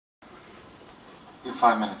You have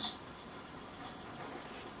 5 minutes.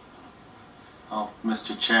 Well,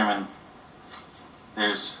 Mr. Chairman,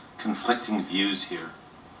 there's conflicting views here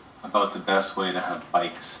about the best way to have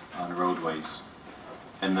bikes on roadways.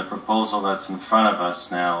 And the proposal that's in front of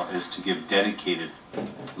us now is to give dedicated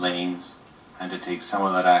lanes and to take some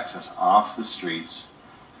of that access off the streets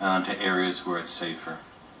and onto areas where it's safer,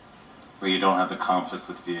 where you don't have the conflict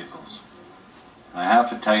with vehicles. And I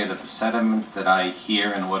have to tell you that the sentiment that I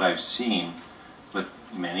hear and what I've seen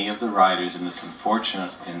with many of the riders in this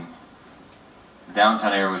unfortunate in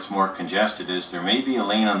downtown area where it's more congested is there may be a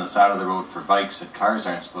lane on the side of the road for bikes that cars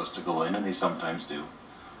aren't supposed to go in, and they sometimes do.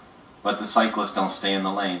 But the cyclists don't stay in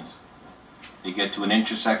the lanes. They get to an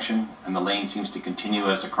intersection and the lane seems to continue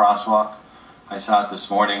as a crosswalk. I saw it this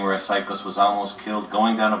morning where a cyclist was almost killed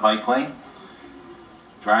going down a bike lane.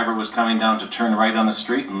 Driver was coming down to turn right on the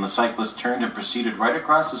street and the cyclist turned and proceeded right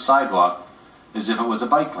across the sidewalk as if it was a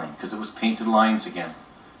bike lane because it was painted lines again.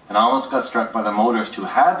 And almost got struck by the motorist who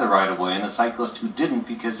had the right-of-way and the cyclist who didn't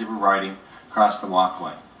because they were riding across the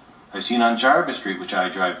walkway. I've seen on Jarvis Street, which I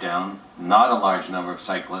drive down, not a large number of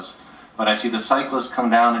cyclists, but I see the cyclists come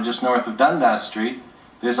down and just north of Dundas Street,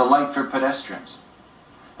 there's a light for pedestrians.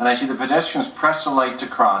 And I see the pedestrians press the light to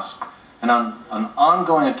cross, and on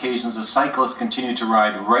ongoing occasions the cyclists continue to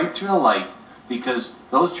ride right through the light because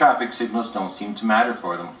those traffic signals don't seem to matter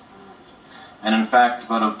for them. And in fact,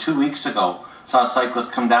 about 2 weeks ago, saw a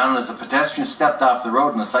cyclist come down and as a pedestrian stepped off the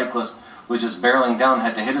road and the cyclist was just barreling down,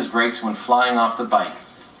 had to hit his brakes and went flying off the bike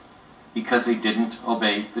because they didn't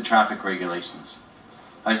obey the traffic regulations.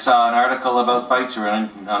 I saw an article about bikes or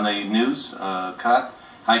on the news cut.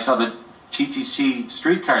 I saw the TTC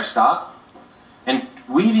streetcar stop and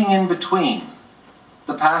weaving in between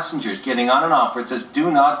the passengers getting on and off where it says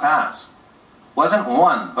do not pass. Wasn't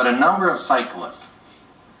one, but a number of cyclists.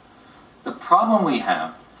 The problem we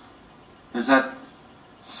have is that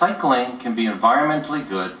cycling can be environmentally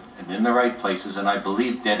good and in the right places, and I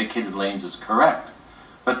believe dedicated lanes is correct.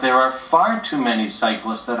 But there are far too many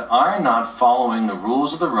cyclists that are not following the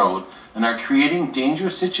rules of the road and are creating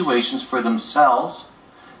dangerous situations for themselves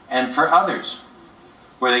and for others,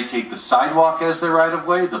 where they take the sidewalk as their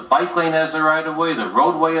right-of-way, the bike lane as their right-of-way, the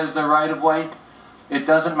roadway as their right-of-way. It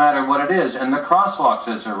doesn't matter what it is, and the crosswalks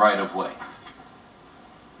as their right-of-way.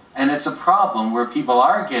 And it's a problem where people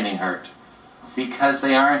are getting hurt because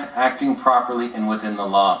they aren't acting properly and within the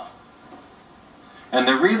law. And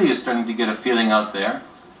there really is starting to get a feeling out there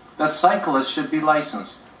that cyclists should be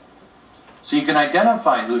licensed. So you can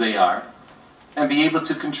identify who they are and be able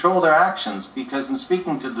to control their actions, because in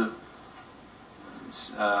speaking to the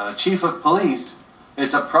chief of police,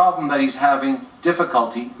 it's a problem that he's having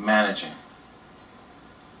difficulty managing.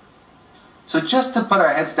 So just to put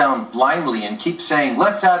our heads down blindly and keep saying,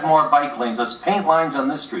 let's add more bike lanes, let's paint lines on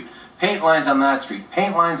this street, paint lines on that street,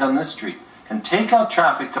 paint lines on this street, and take out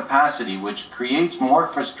traffic capacity, which creates more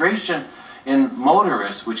frustration in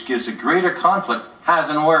motorists, which gives a greater conflict,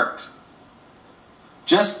 hasn't worked.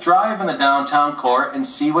 Just drive in the downtown core and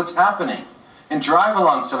see what's happening. And drive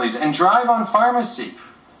along some of these, and drive on Pharmacy.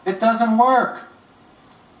 It doesn't work.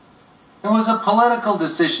 It was a political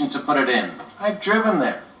decision to put it in. I've driven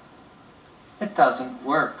there. It doesn't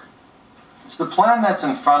work. So the plan that's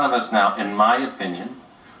in front of us now, in my opinion,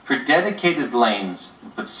 for dedicated lanes,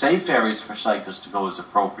 but safe areas for cyclists to go is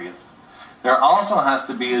appropriate. There also has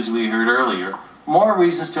to be, as we heard earlier, more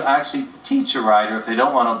reasons to actually teach a rider, if they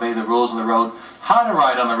don't want to obey the rules of the road, how to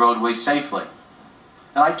ride on the roadway safely.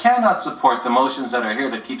 And I cannot support the motions that are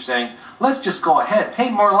here that keep saying, let's just go ahead,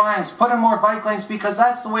 paint more lines, put in more bike lanes because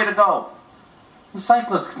that's the way to go. The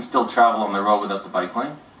cyclists can still travel on the road without the bike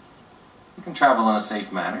lane. They can travel in a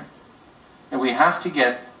safe manner. And we have to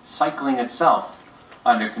get cycling itself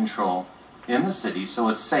under control in the city so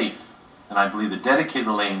it's safe. And I believe the dedicated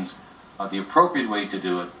lanes are the appropriate way to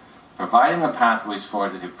do it. Providing the pathways for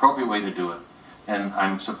it is the appropriate way to do it. And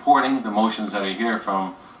I'm supporting the motions that are here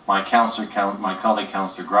from my colleague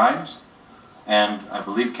Councilor Grimes, and I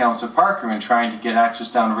believe Councilor Parker, in trying to get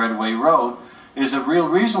access down Redway Road is a real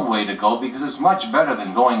reasonable way to go, because it's much better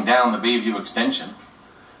than going down the Bayview extension.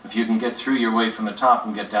 If you can get through your way from the top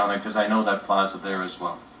and get down there, because I know that plaza there as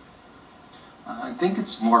well. I think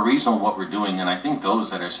it's more reasonable what we're doing, and I think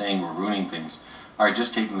those that are saying we're ruining things are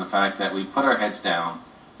just taking the fact that we put our heads down,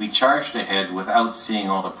 we charged ahead without seeing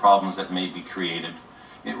all the problems that may be created.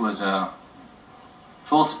 It was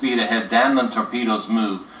full speed ahead, damn them torpedoes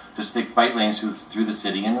move, to stick bike lanes through the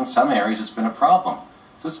city, and in some areas it's been a problem.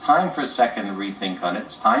 So it's time for a second rethink on it,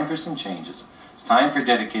 it's time for some changes, it's time for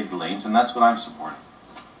dedicated lanes, and that's what I'm supporting.